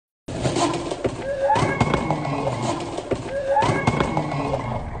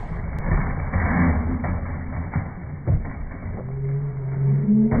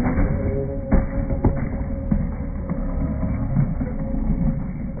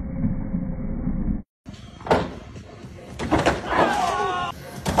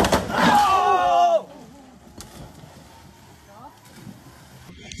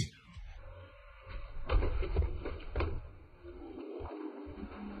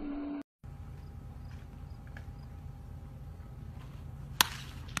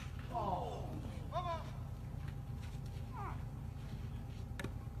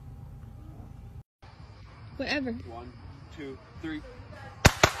Whatever. 1, 2, 3.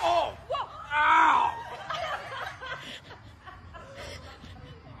 Oh! Whoa. Ow!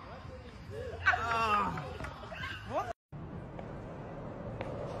 What?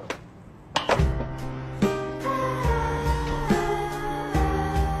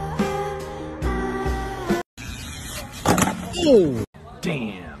 Oh!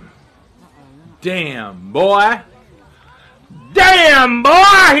 Damn. Damn, boy. Damn,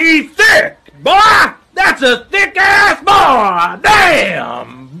 boy, he's thick. Boy, that's a thick-ass boy.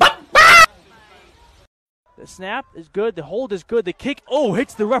 Damn. The snap is good. The hold is good. The kick, oh,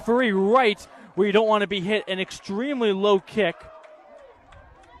 hits the referee right where you don't want to be hit. An extremely low kick.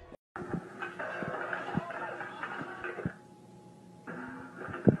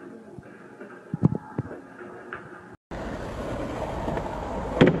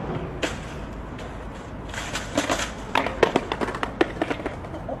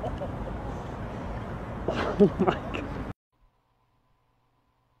 Oh my God.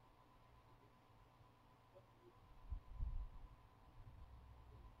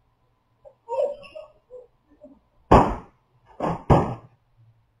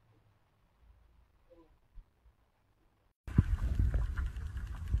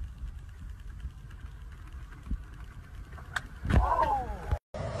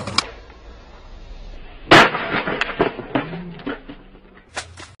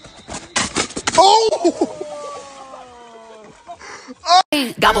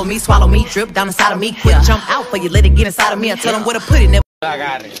 Gobble me, swallow me, drip down inside of me. Quick jump out, but you let it get inside of me. I tell them where to put it. Never.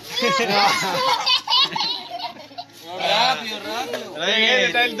 Agarre. Rápido, rápido. Ahí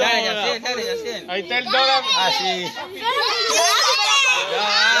está el dog. Ahí está el dog. Así.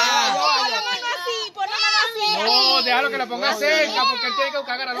 No, déjalo que la ponga cerca porque él tiene que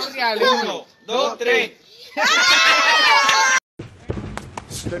buscar a los reales. 1, 2, 3.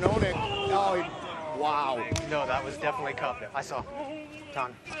 Stanonic. Oh, wow. No, that was definitely cup. I saw.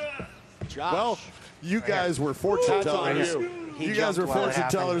 Done. Well, you guys were fortune tellers. You guys were fortune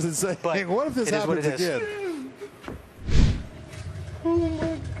tellers and saying, hey, what if this happens again? Oh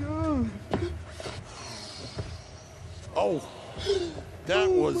my God. Oh,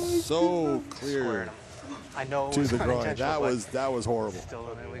 that was so clear. I know to the groin. That was horrible.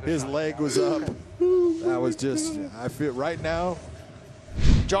 His leg was up. That was just, I feel right now.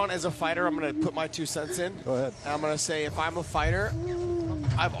 John, as a fighter, I'm going to put my 2 cents in. Go ahead. And I'm going to say if I'm a fighter,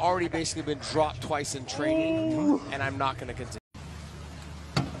 I've already basically been dropped twice in training, and I'm not going to continue.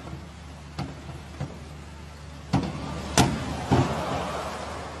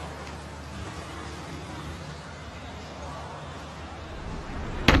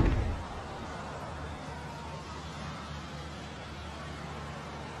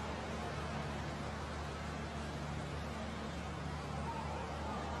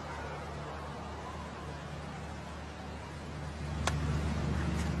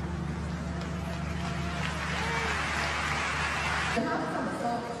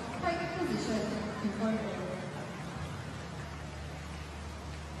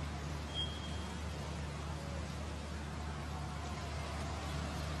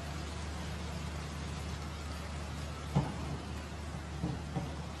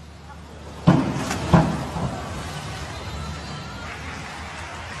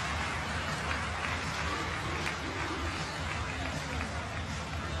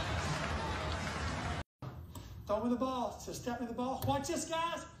 Throw me the ball. It's a step in the ball. Watch this,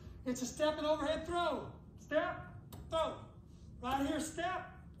 guys. It's a step and overhead throw. Step, throw. Right here,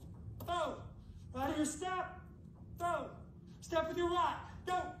 step, throw. Right here, step, throw. Step with your right.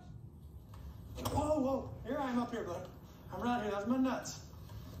 Go. Whoa, whoa. Here I am up here, bud. I'm right here. That's my nuts.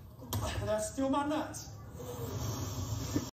 That's still my nuts.